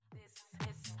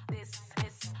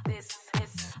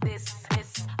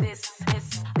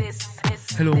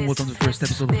Hello and welcome to the first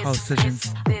episode of House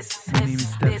Sessions. My name is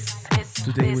Steph.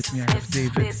 Today with me I have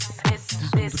David. This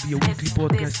is going to be a weekly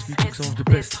podcast featuring some of the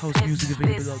best house music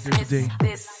available out there today.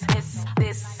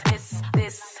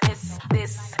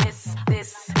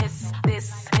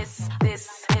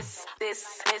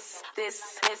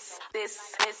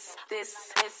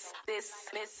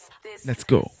 Let's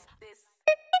go.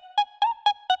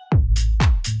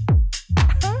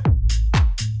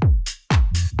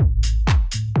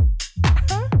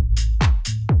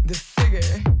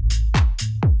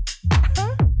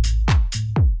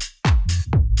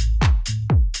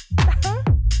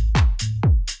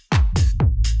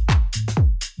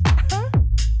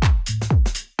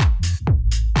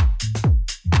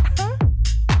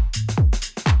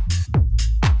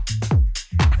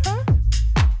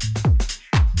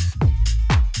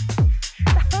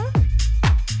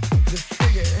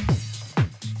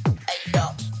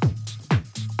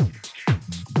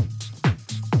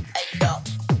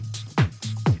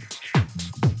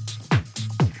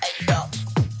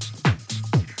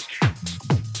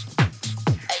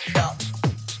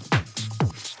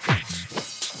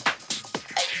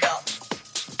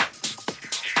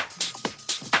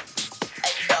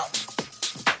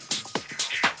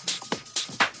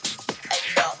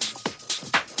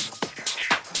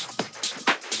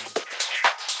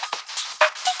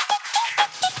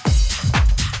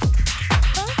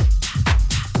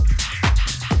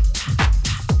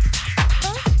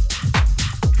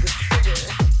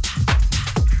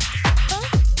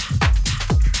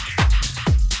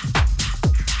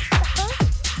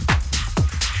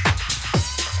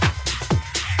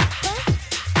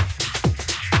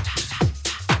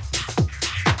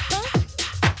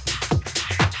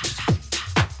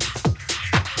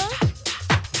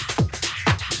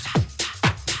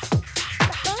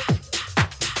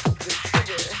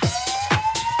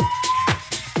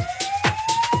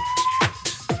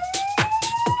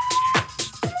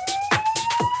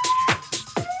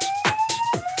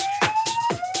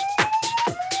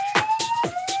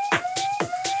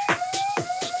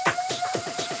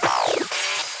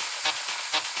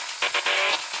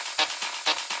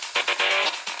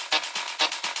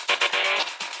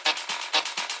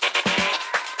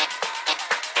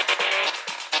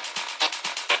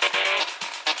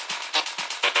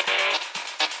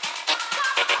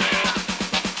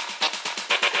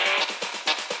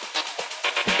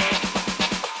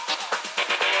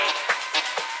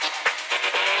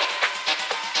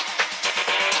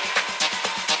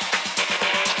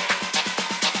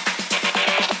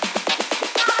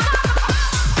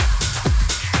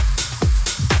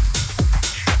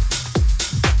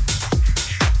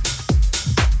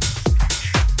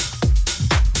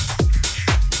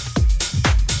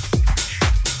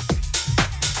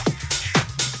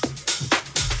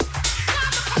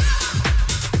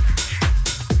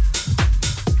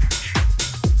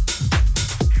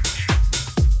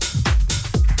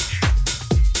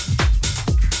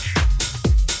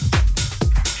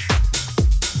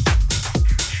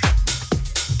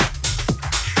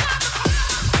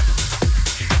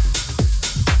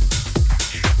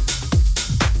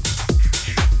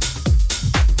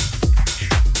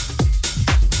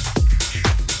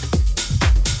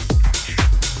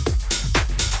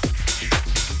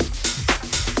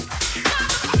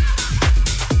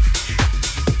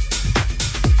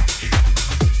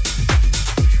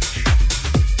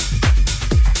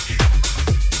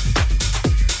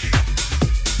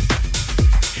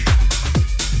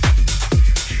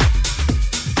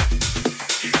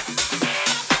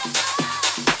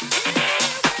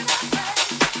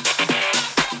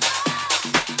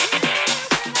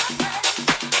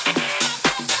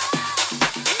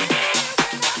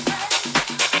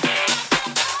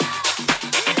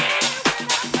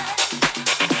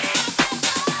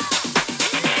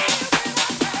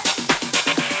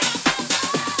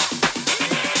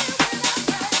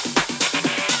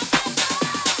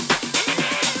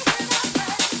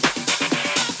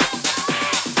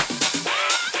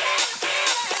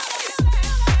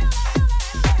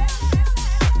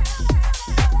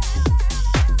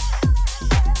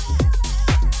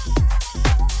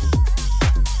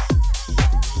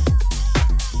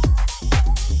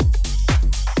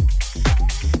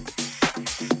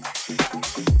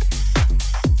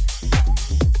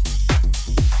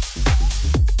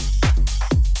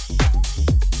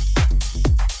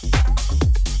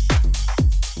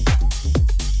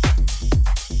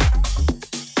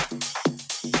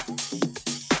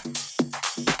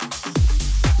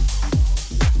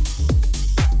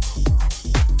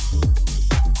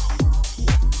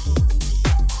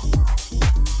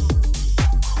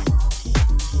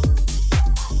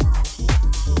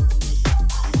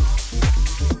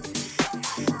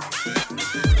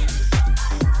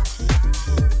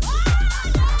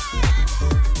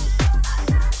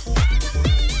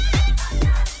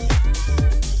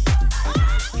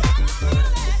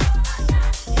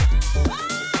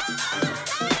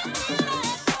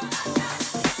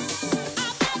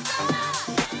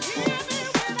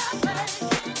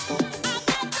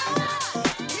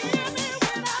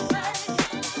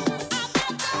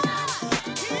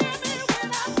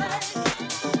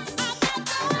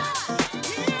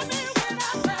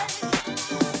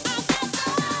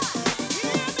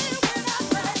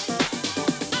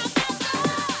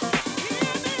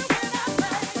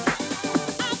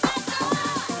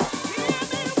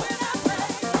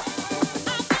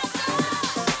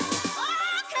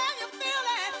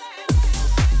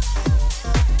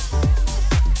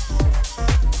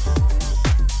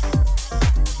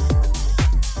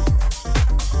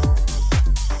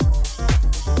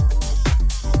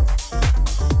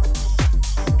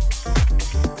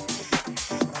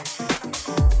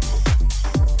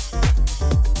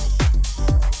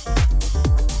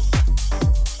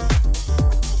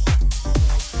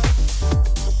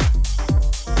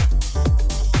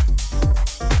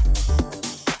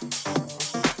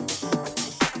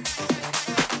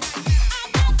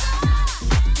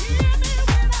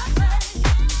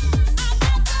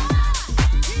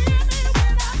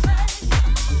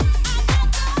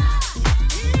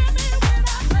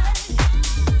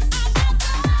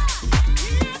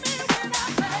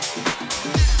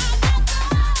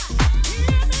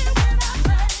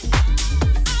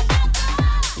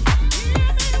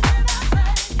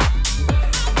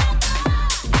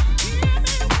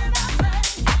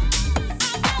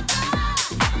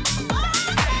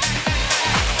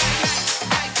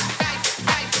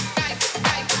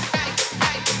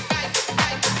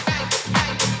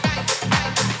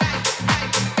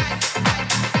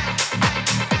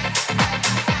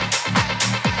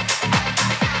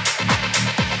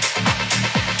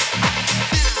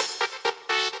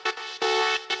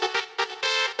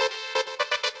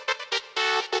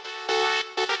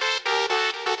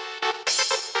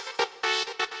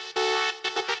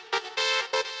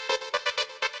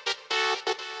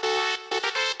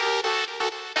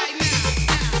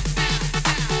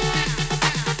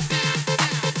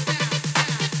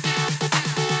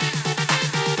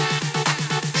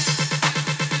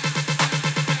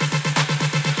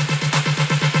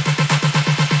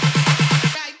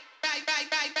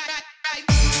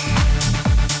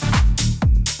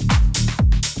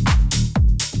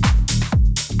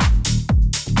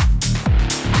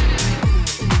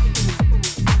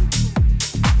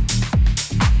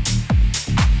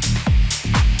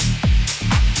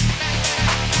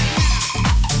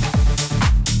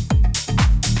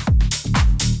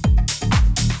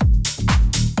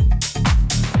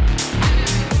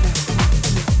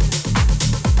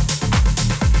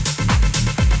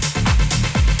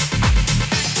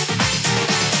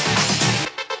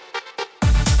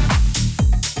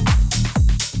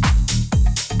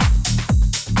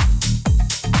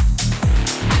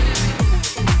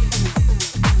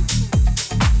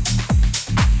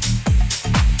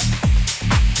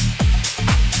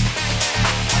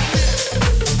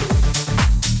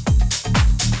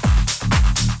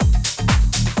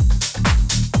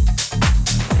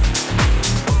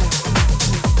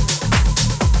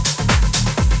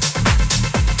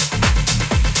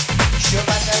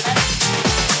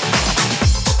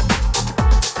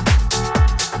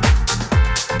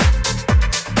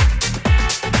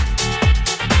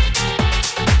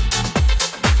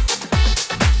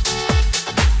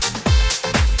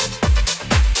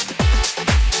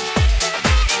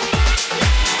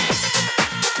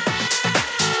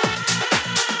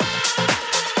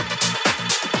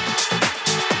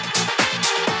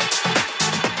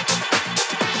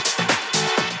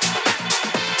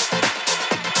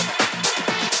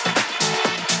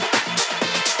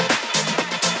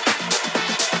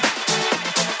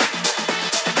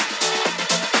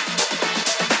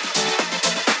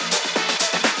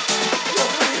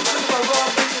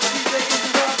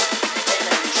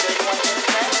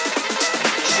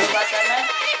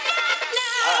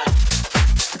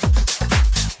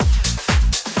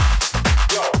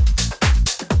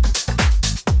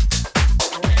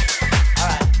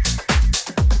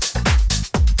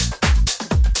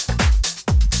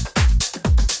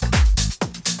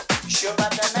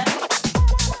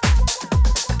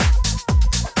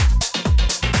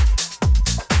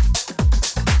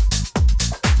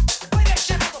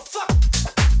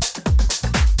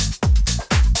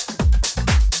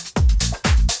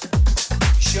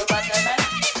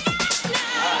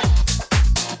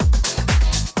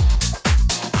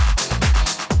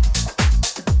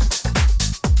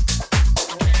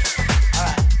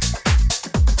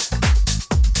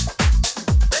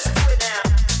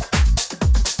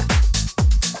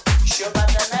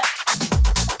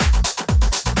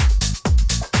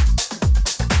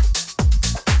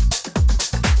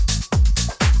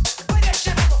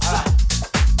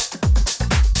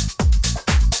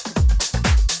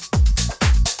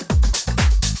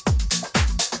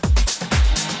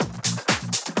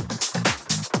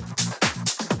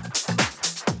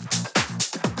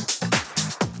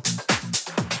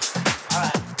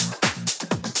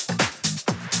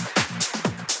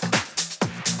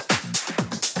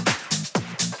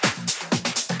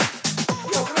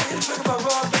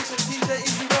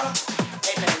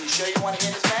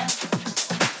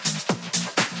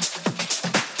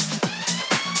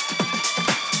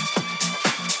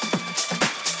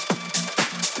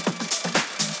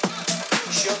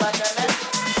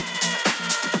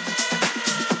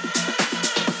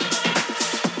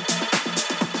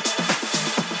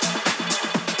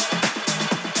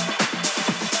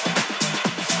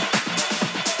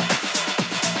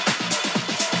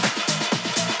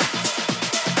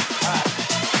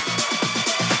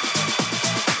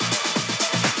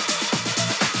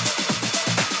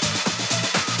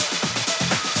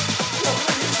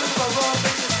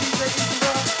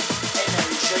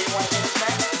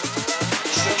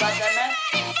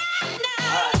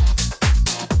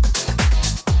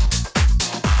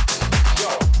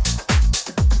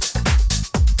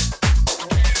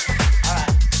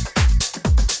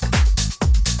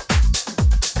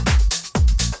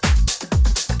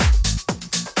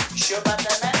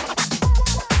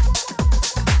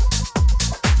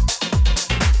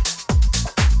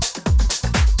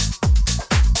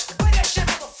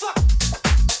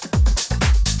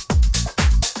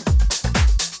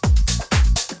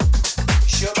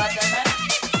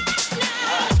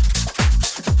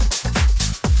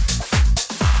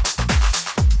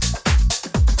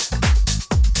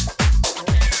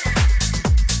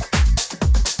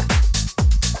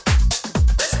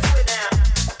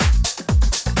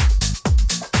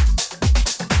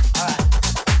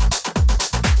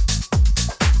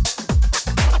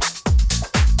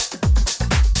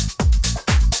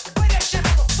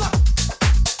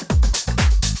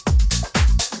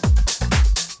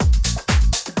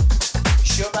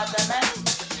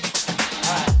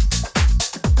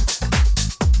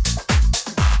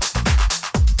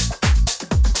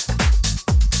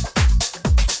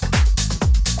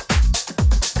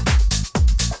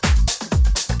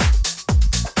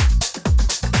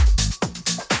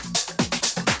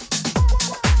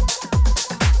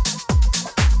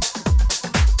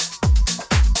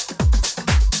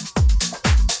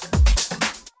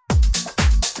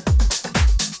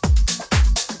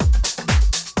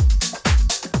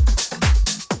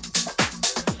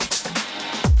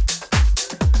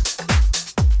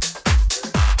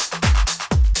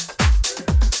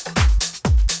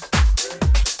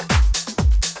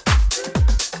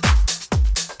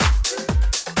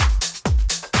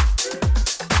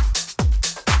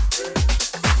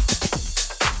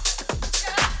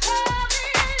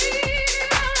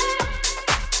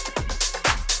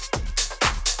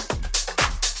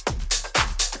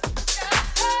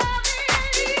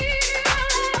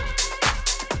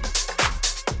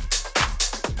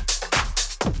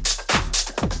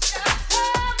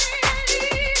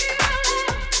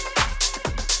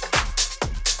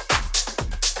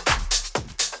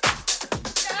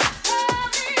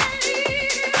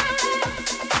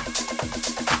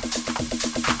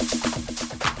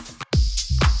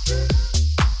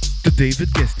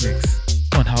 David Guest Mix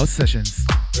on House Sessions.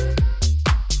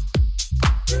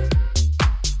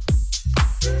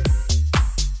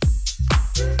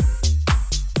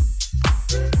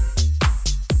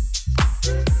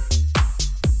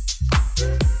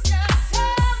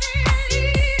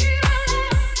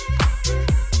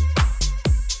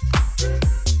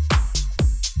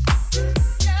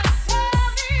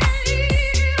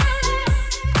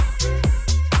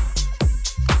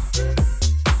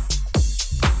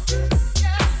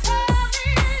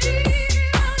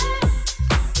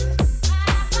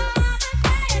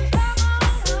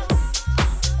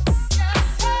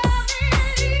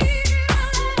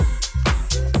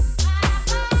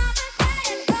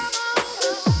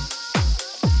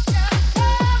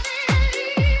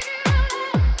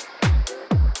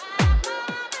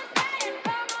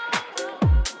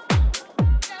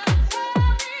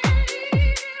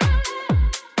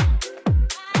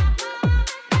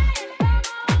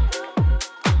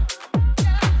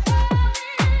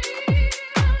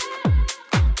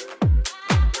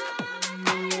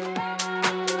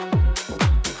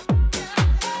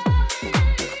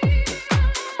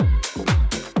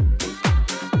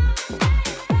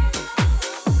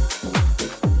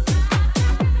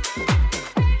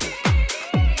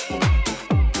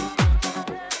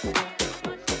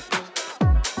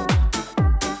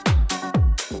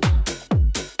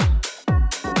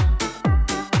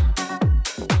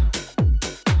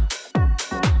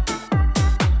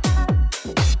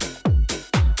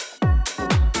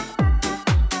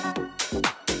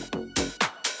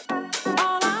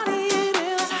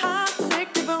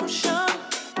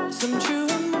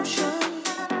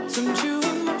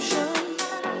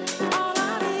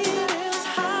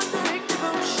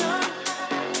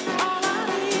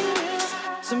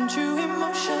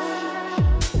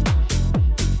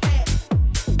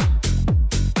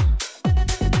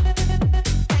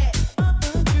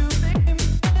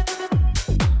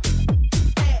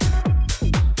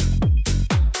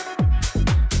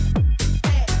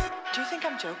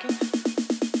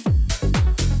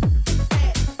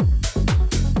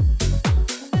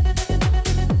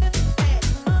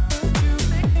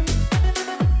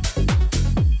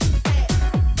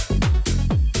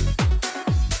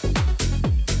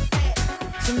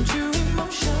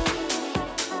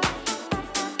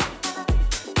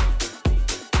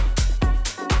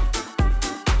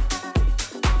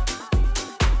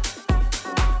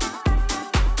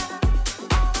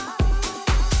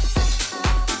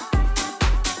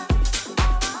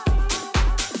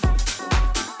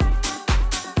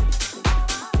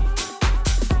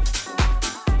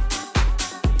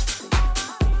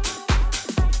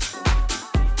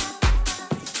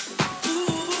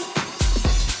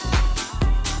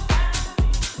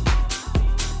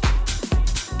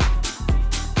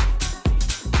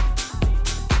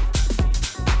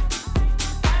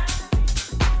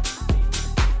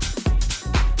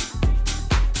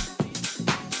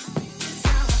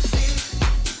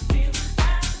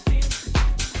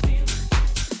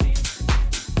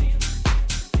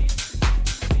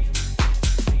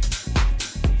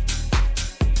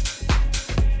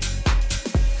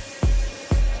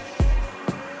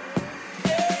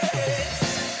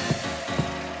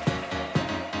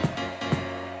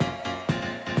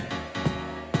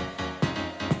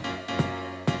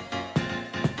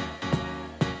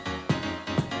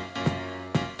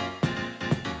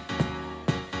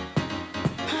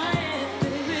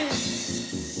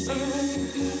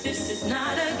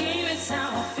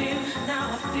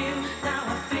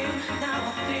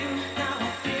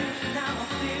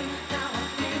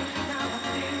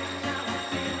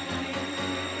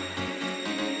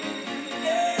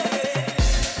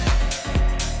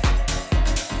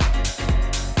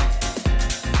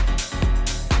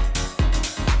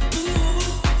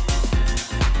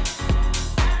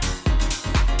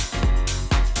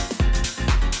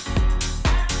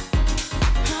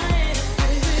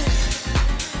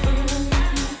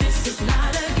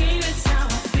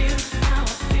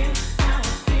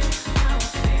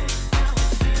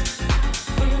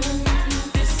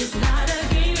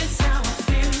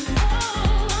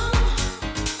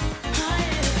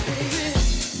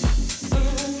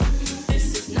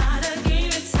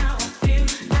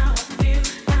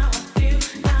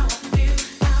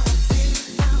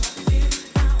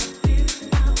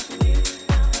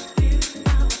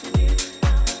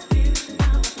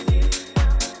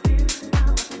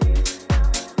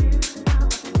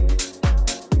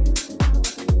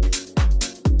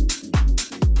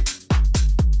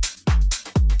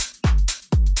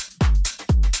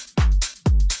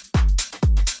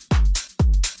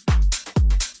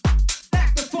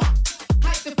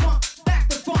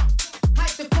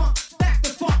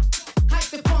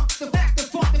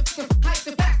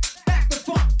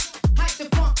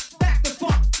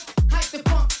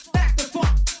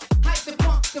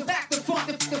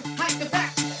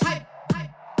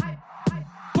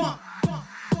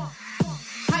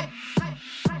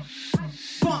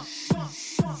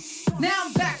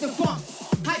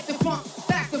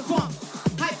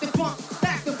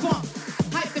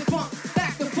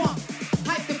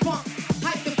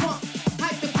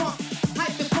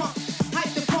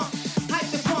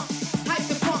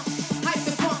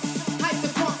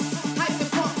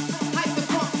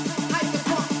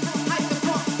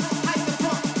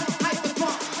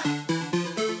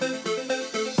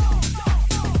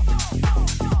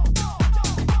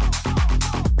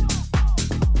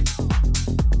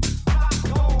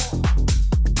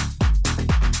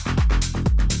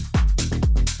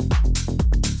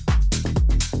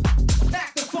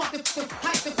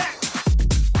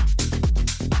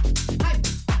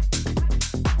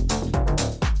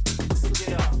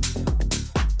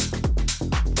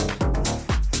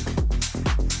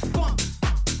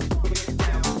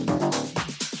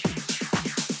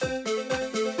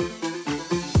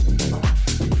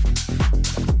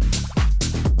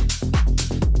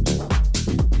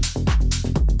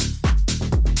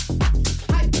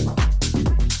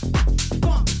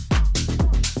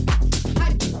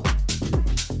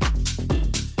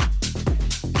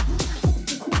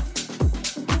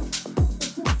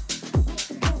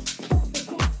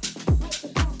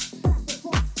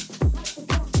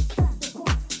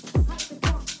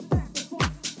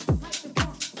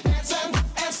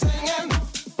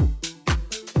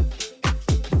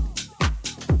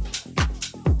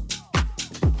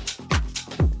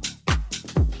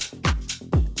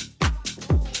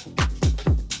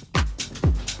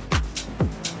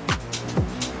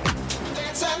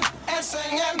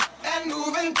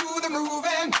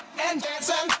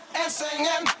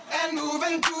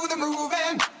 the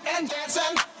moving and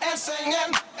dancing and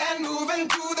singing and moving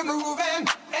to the moving.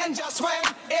 And just when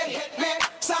it hit me,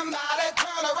 somebody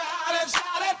turn around and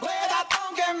shouted, play that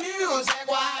funky music,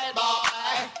 white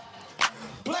boy.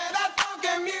 Play that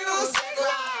funky music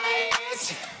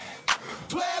right.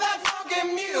 Play that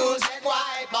funky music,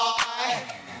 white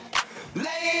boy.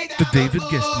 Lay down The David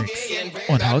Guest Mix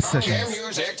on House Sessions.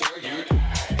 music to you.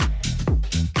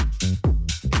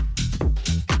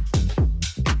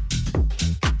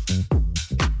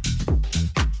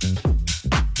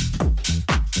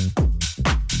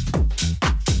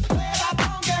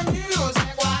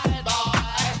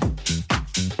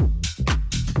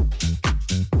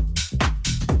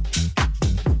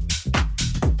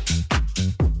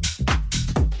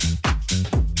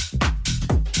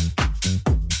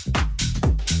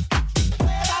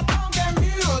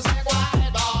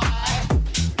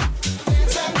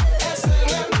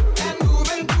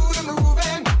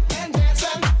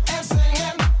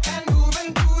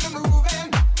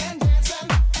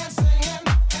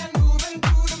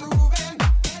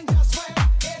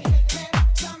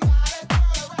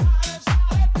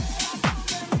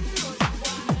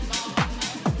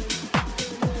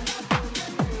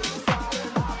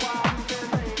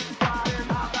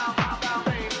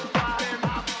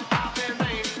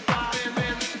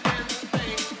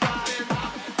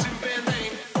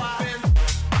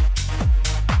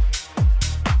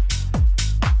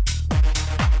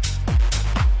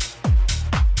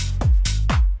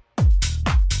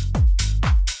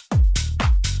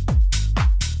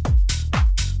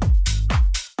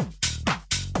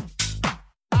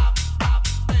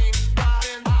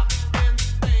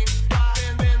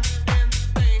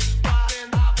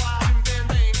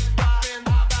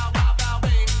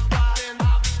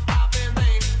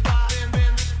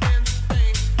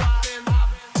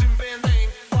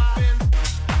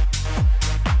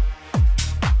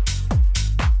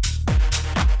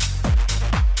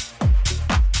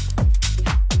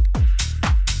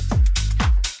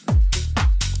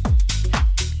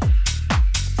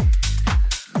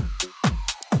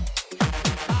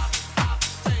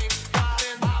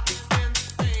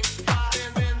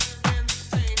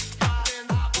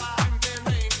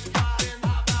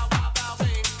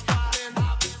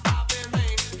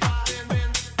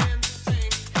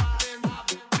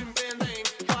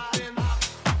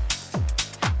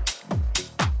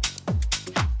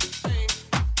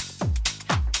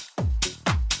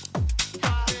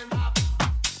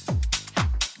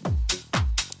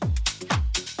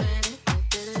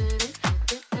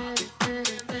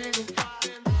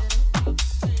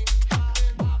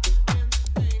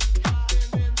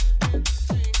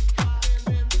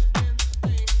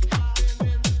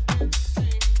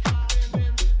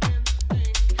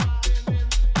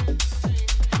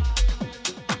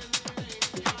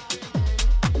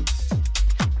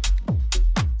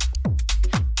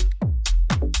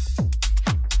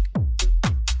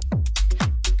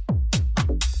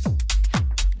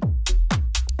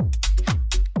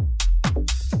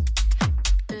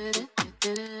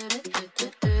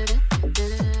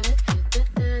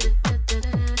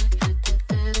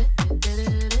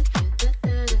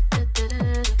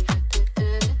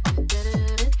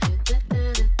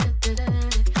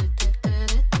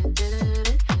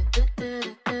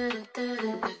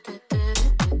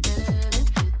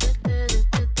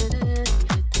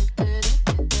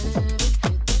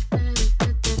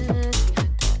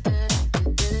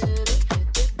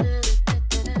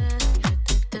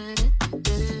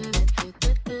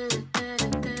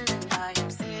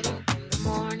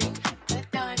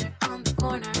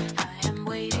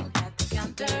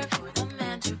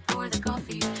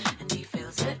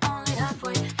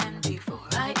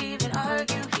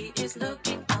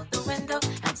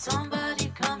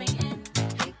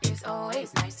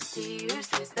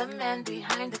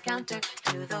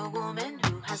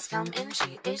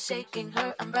 Shaking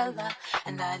her umbrella,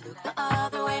 and I look the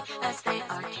other way as they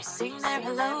are kissing their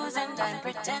hellos, and I'm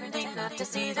pretending not to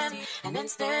see them, and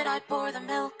instead I pour the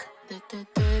milk.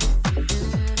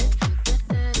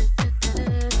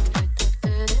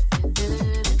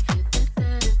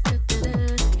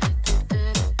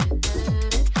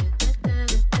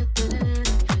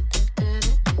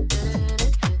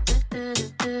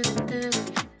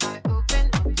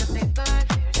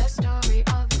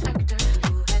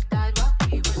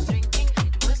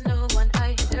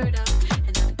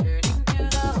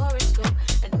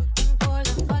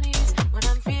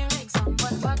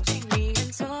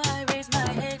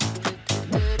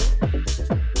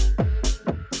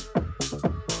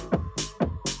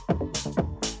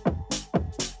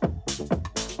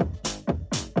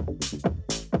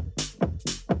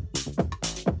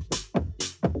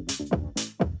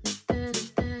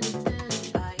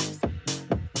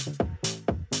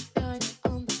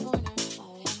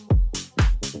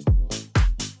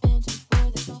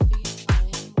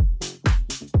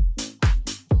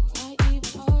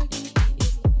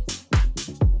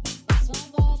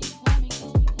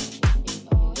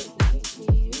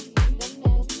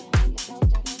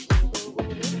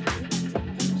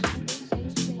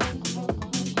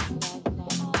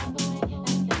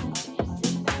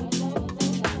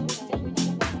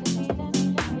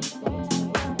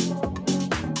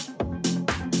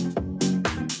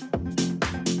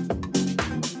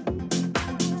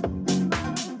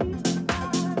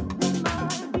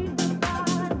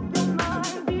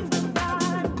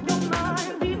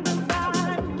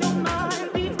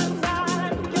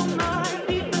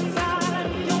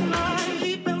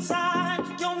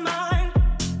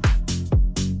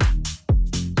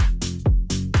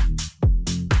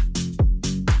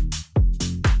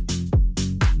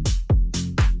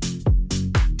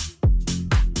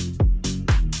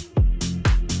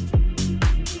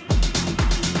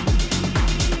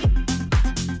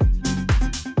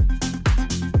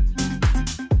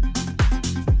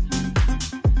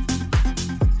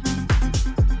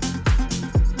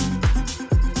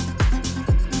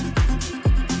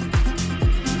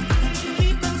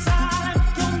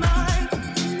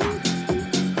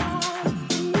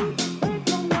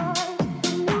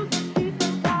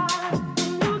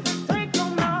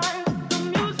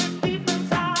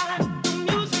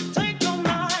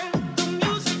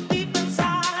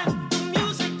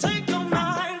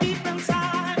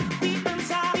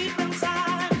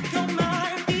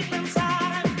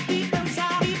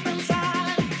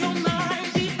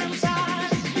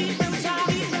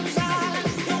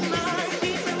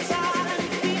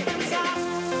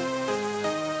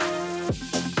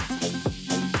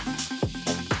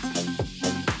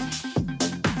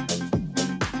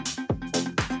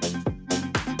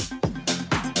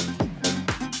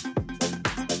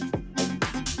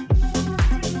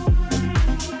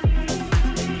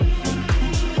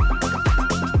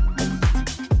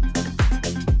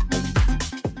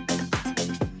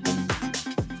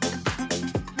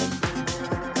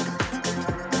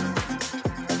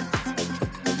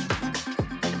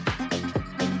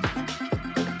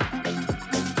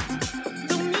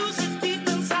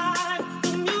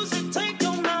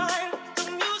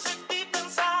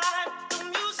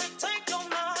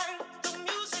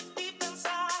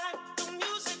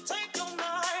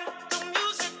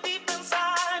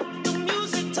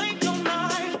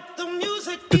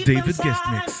 The David Guest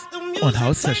Mix on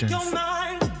House Sessions. Moves,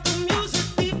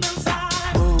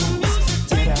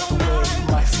 get out the way,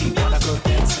 my feet wanna go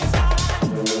dancing.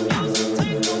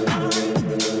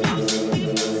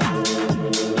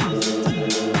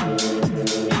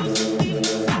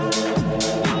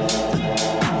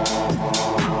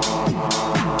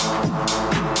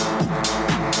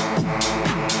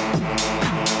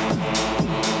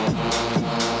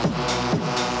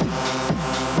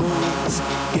 Moves,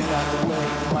 get out the way,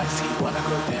 my feet wanna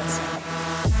go dancing.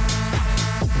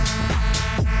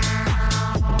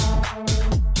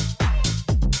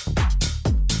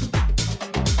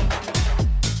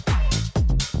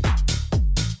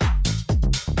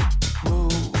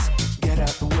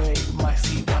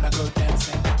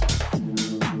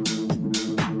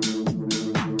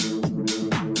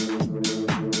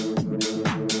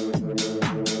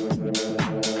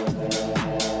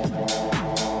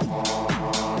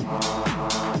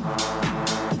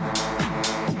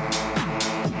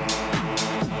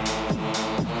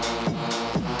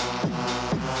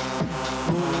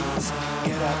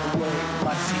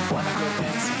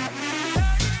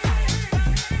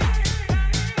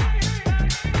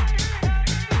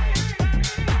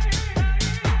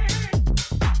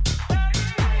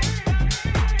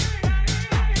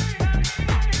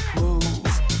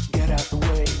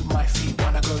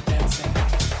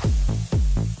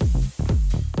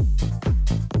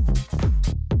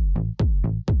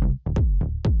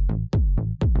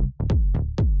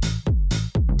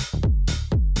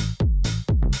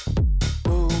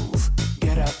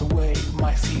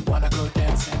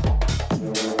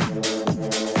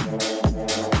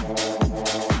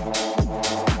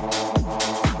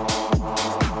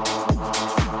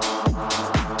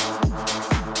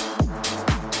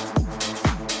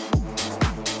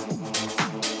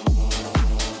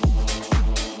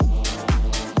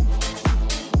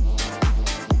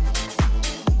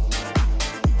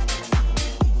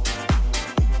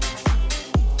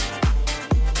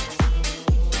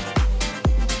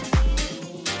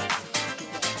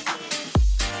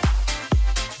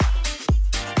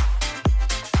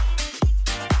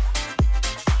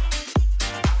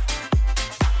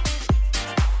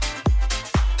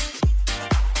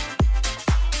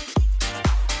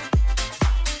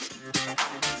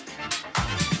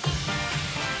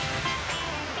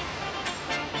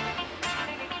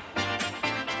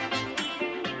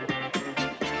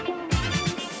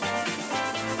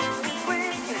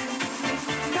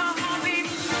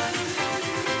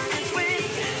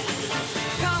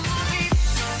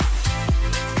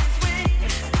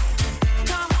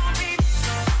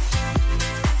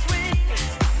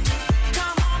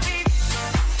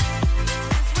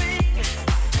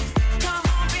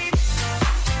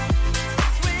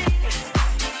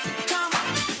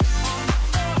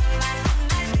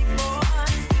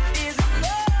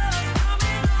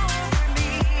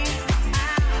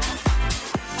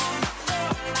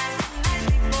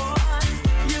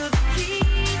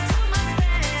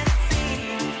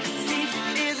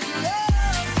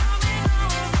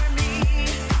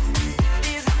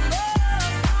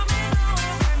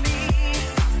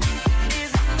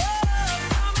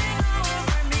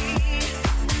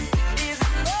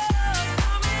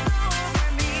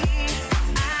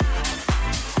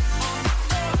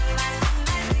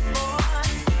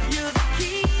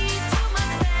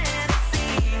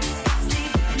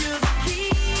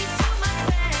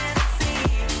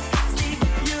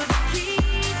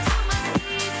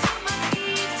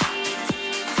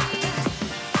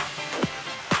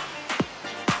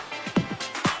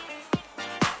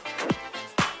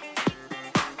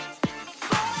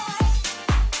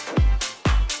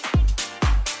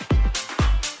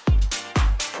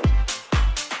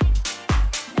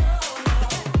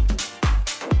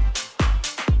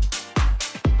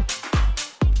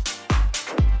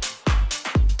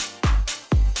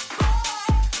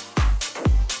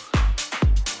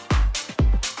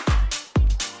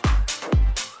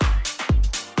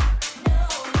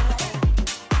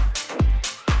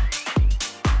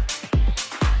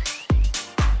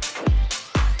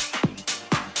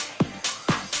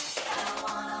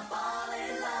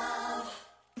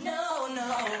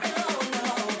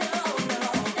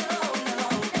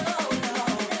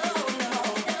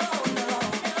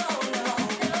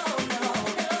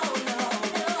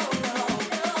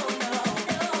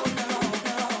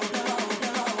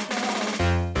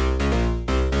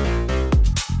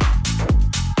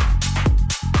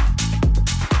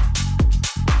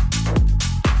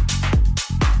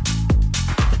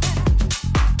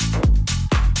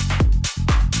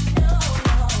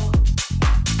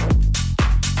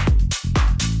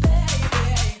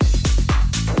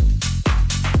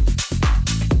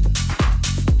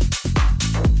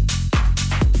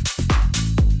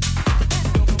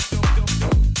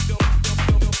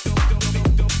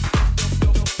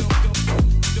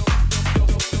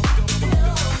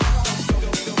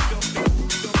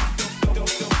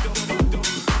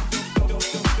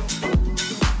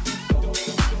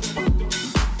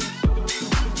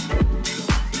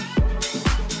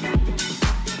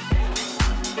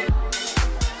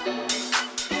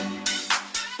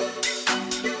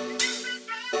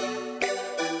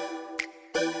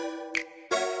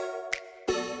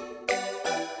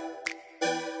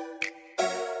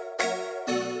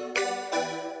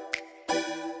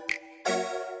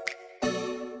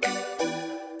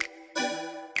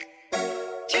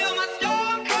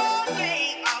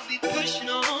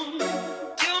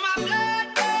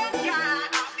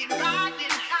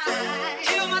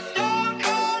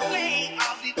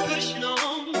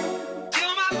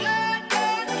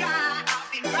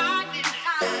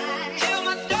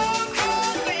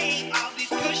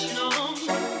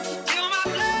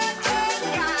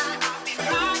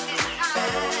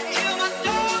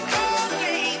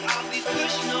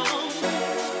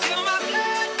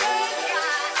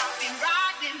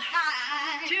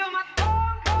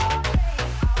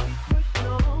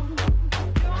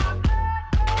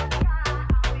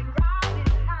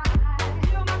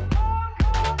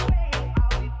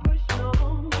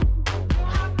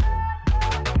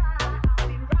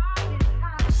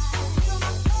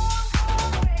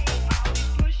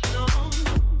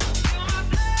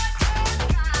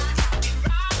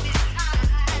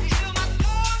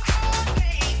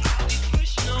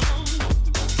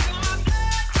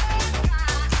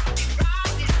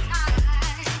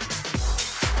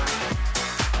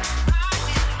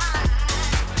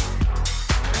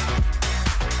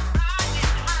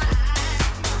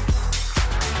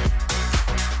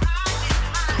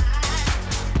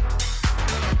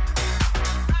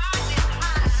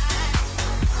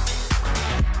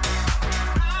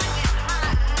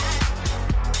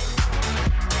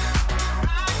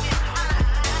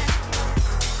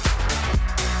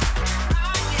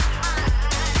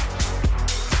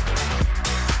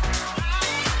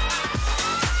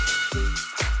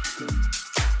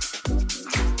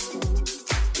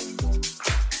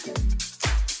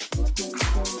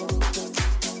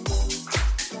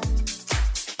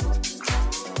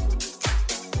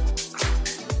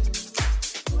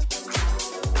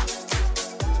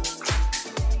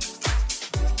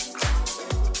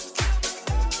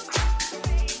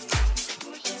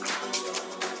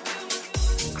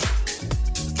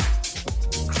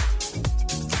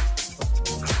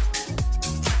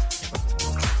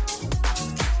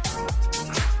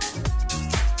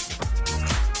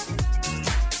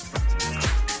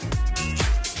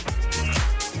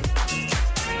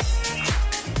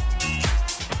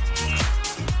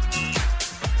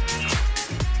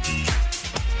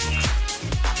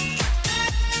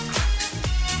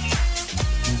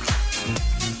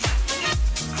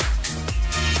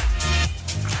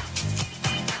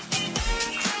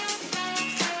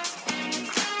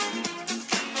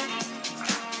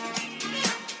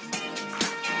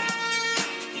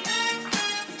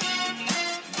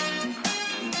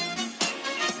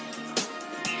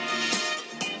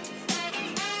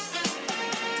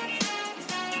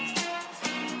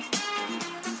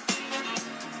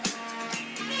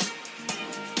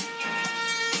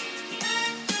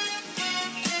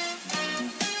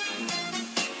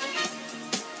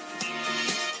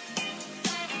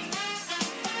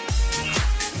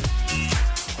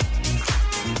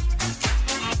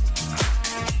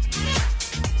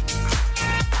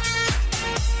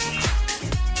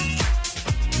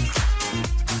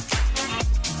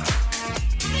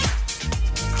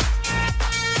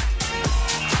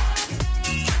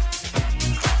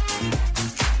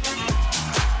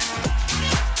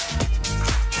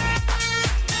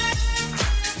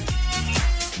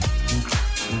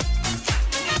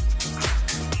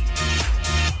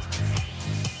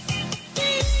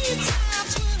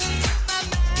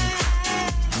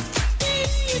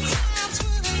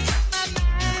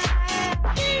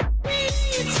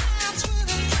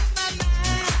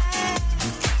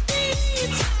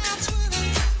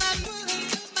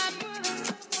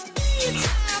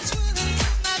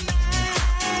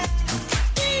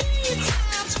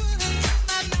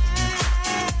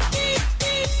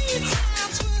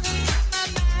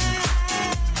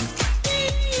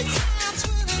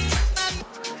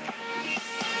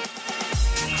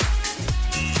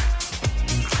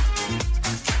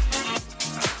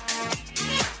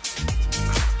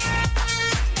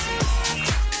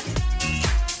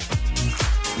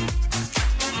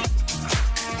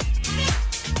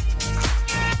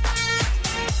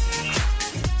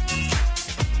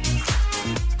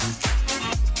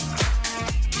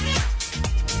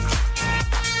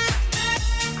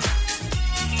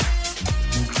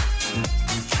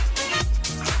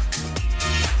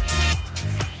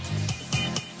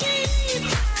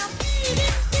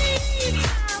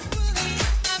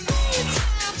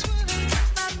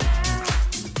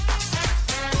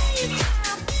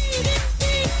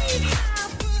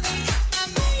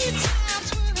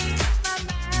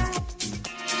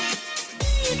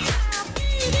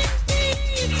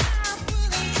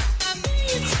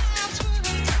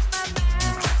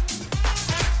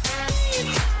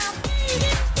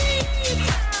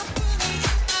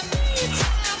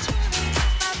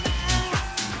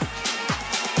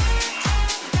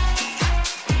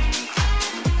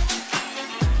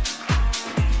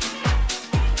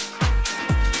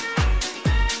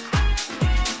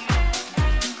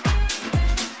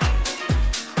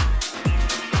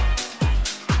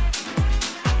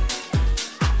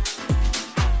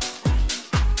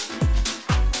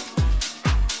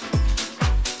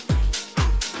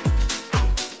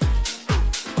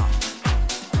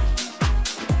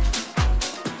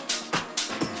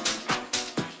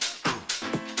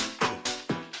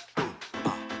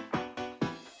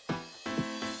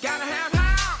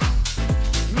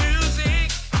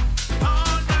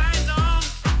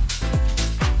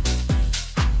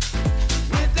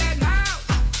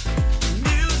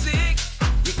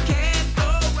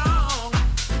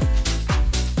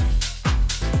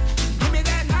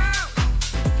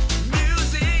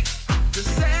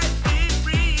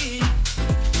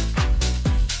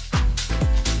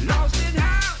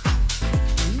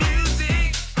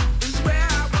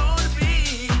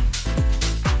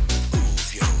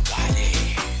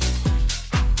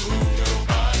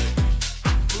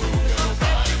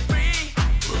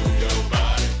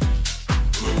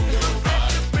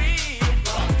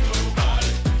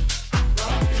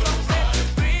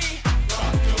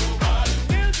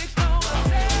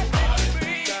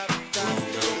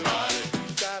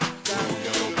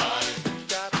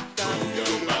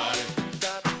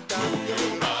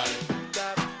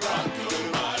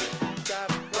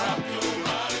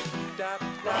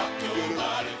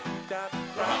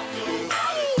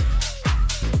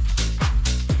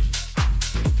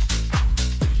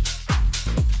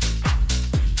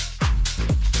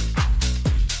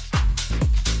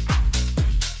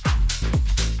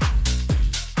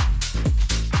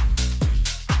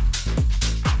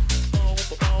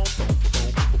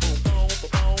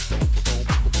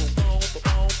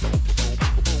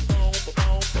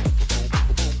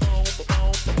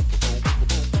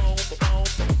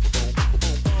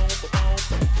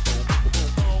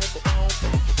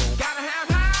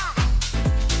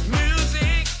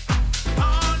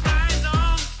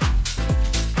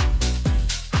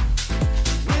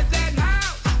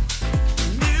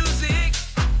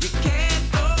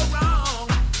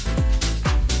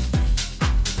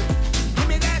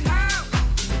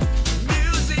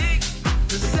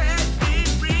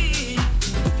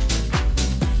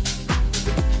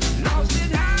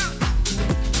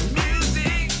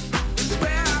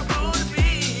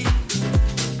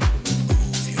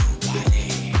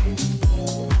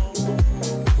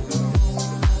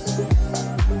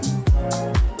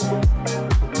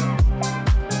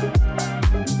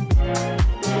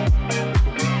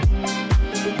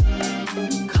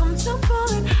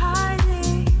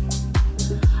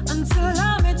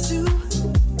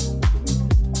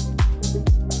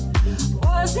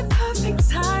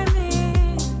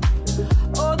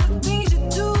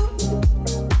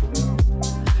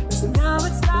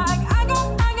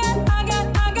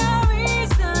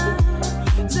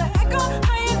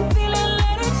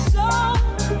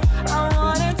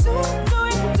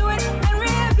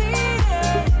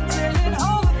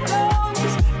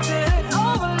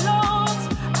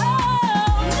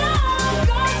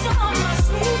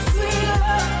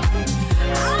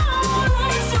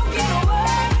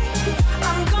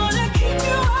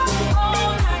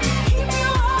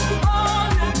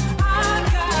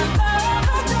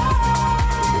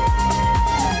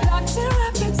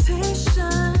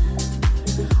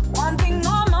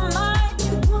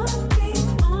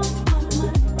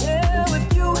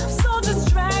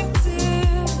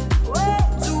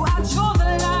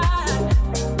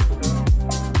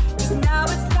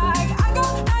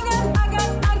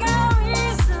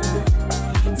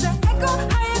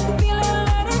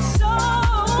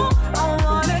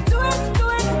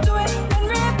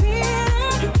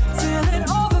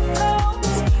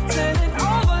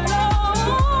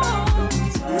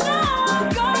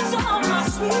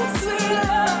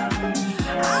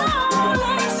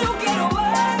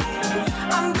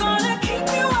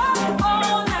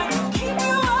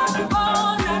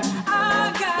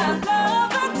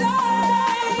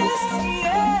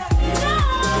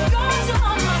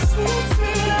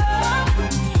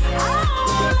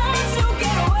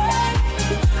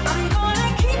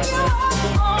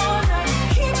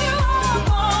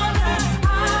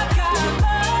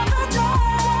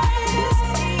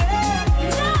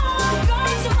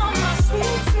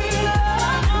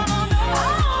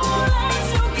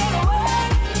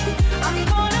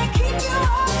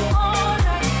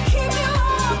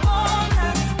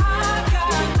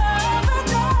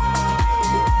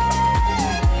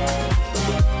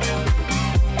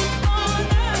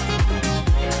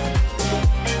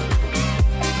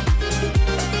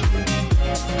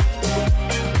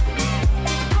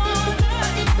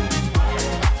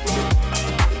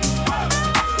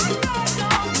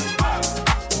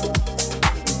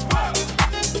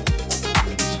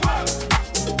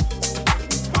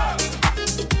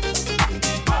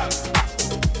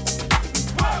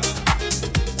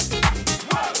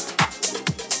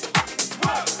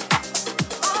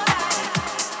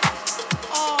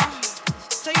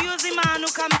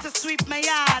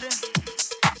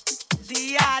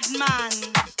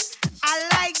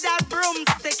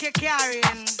 stick you're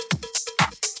carrying.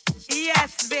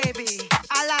 Yes, baby,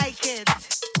 I like it.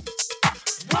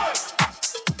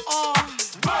 Oh,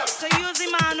 so use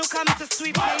the man who comes to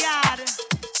sweep the yard.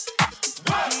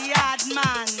 The yard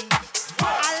man.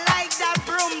 I like that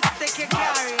broomstick you're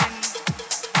carrying.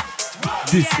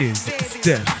 This Yes, is baby,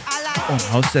 Steph I like on it.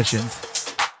 House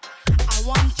Sessions. I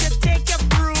want you to take your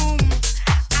broom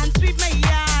and sweep my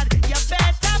yard. You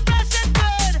better brush it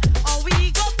good, or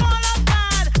we go fall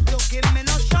apart. Don't give me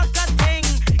no shortcut thing.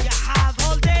 You have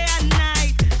all day and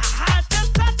night. I had to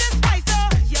satisfy, so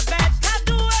you better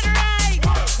do it right.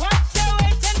 What you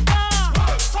waiting for?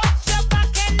 Put your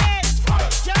back in it.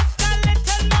 Just a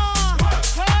little more.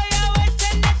 Throw your weight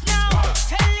in it now.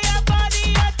 Tell your body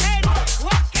you're 10.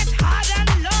 Work it hard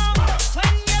and long.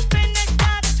 When you finish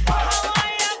that,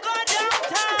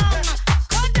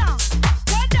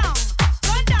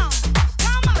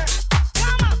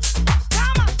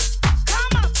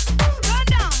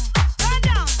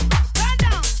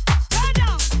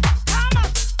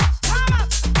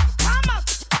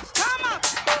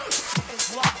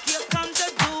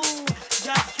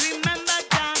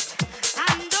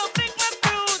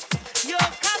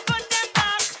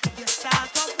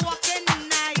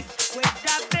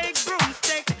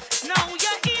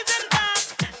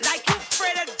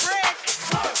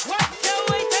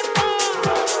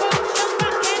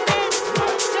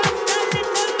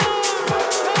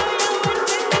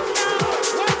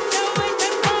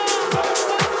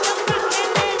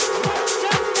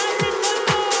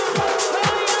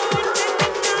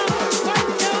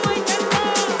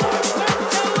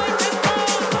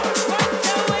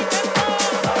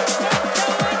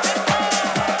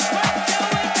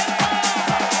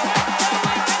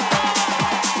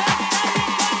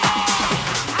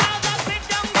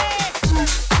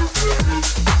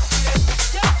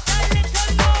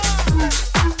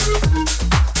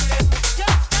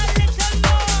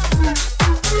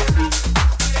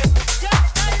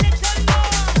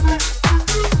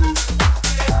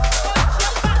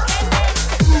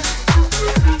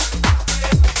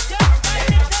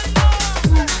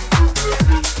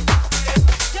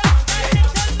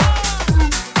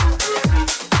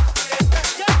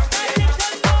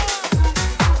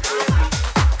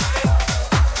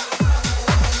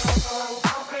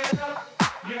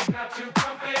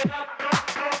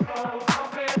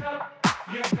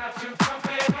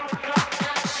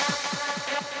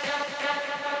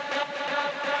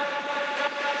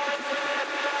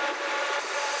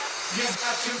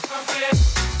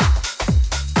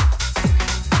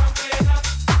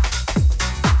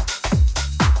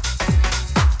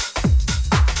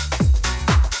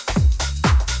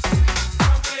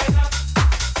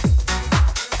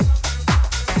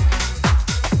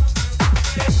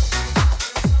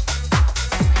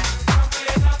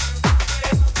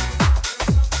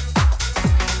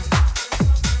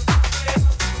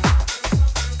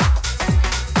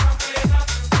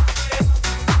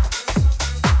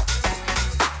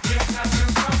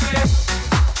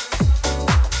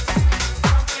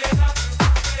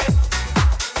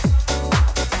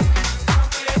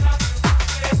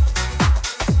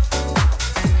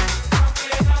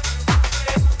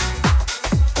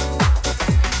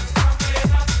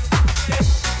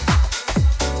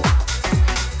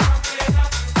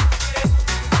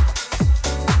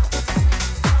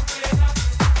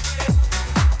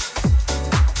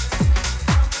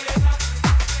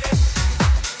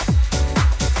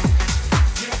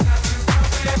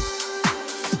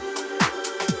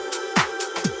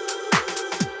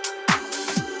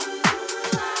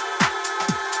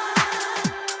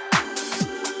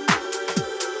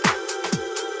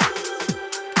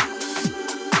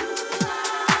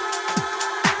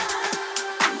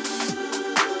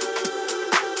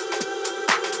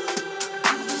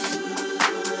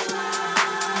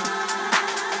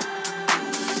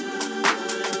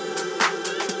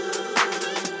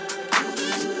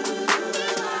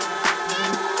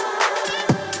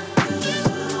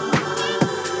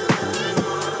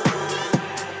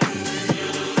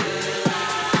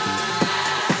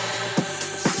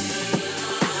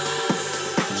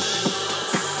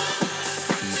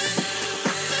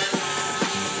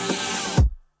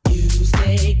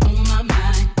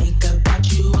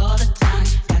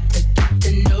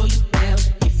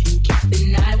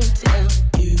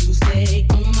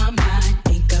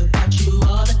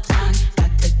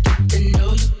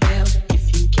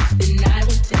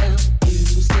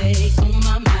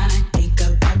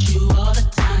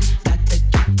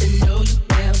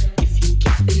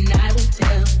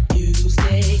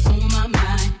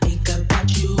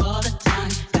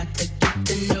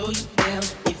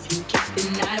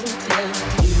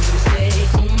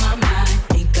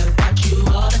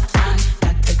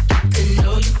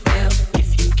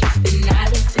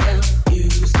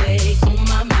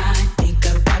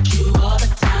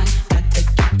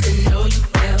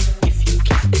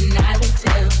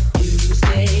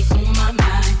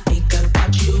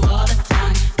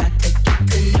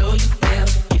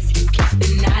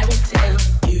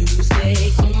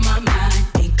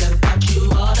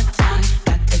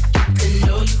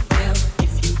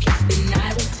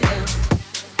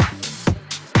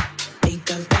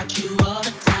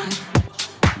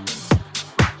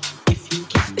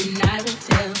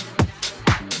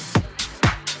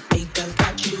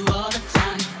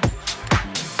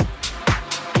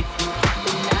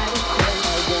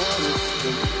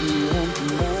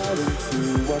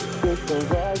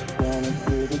 direction and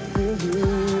give it to you.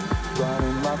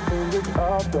 Running my fingers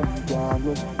up and down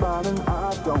your spine, and I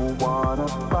don't wanna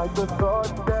fight the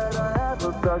thought that I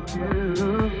ever got you.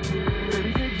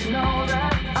 Baby, did you know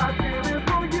that I did it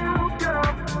for you,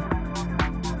 girl?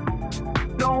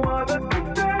 No other can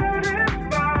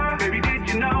satisfy. Baby, did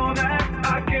you know that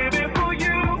I gave it for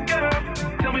you, girl?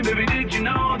 Tell me, baby, did you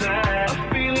know that a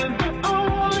feeling that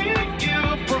only you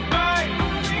provide?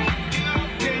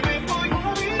 Gave it for you,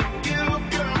 girl,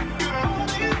 girl.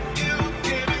 You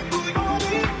gave it for you,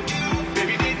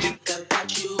 baby, did you? Think about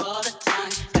you all the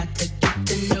time. Got to get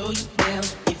to know you well.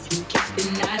 If you kiss,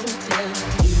 then I will tell.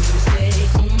 You stay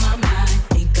on my mind.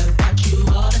 Think about you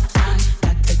all the time.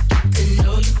 Got to get to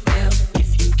know you well. If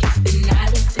you kiss, then I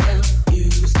will tell. You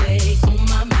stay on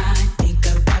my mind. Think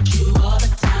about you all the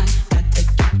time. Got to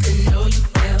get to know you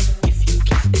well. If you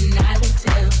kiss, then I will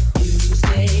tell. You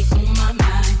stay on my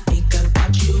mind. Think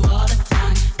about you all the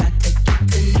time. Got to get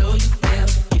to know you well.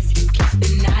 If you kiss,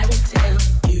 then I will tell.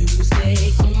 You stay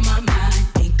on my mind.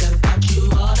 Think about you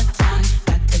all the time.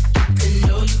 Got to get to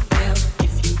know you well.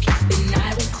 If you kiss, then I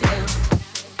will tell.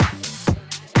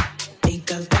 Think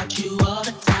about you all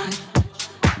the time.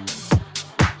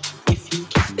 If you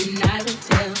kiss, then I will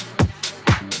tell.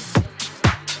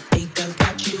 Think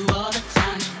about you all the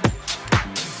time.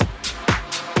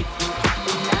 If you kiss,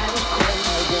 then I will tell.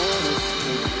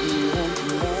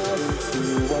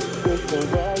 This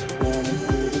direction and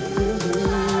give it to you.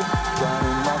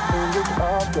 Running my fingers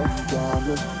up and down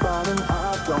your spine, and I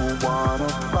don't wanna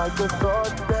fight the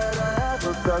thought that I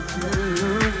ever got you.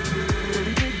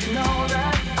 Baby, did you know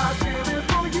that I did it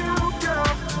for you,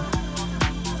 girl?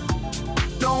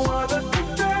 No other can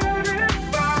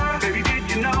satisfy. Baby, did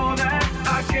you know that I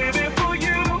gave it for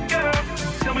you, girl?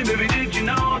 Tell me, baby, did you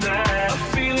know that a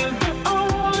feeling that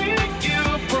only you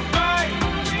provide?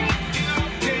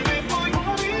 Gave it for you,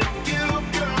 girl,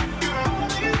 girl.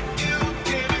 You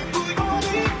gave it for you.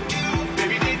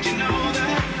 Baby, did you know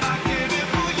that I gave it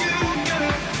for you,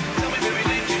 girl? Tell me, baby,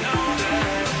 did you know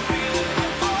that a feeling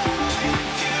that only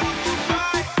you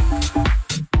provide?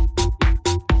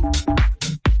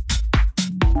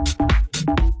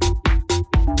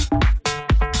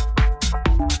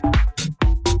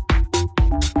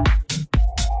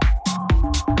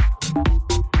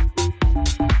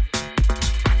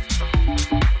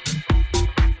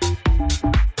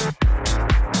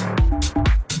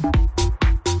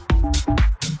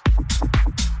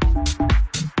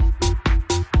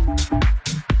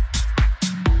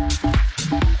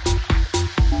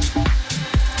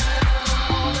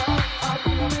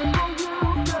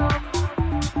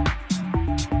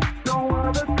 No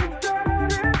other can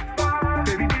satisfy.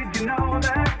 Baby, did you know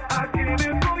that I gave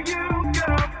it for you,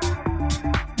 girl?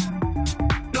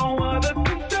 No other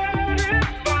can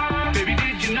satisfy. Baby,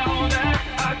 did you know that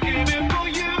I gave it for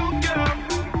you, girl?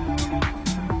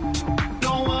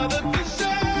 No other can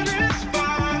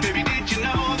satisfy. Baby, did you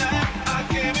know that I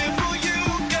gave it for you,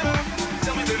 girl?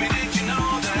 Tell me, baby, did you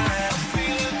know that a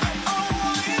feeling that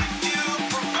only you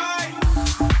provide?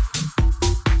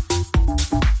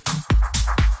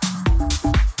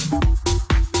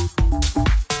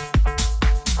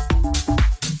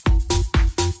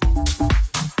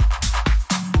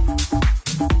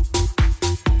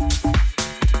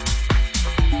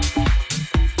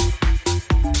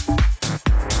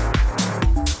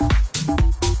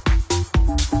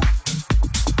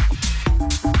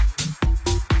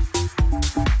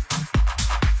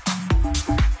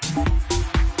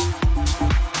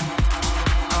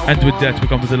 And with that, we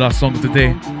come to the last song of the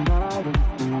day.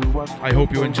 I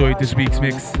hope you enjoyed this week's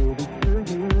mix.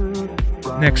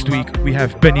 Next week, we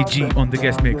have Benny G on the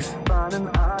guest mix.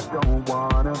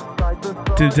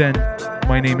 Till then,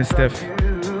 my name is Steph.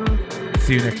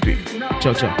 See you next week.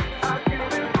 Ciao, ciao.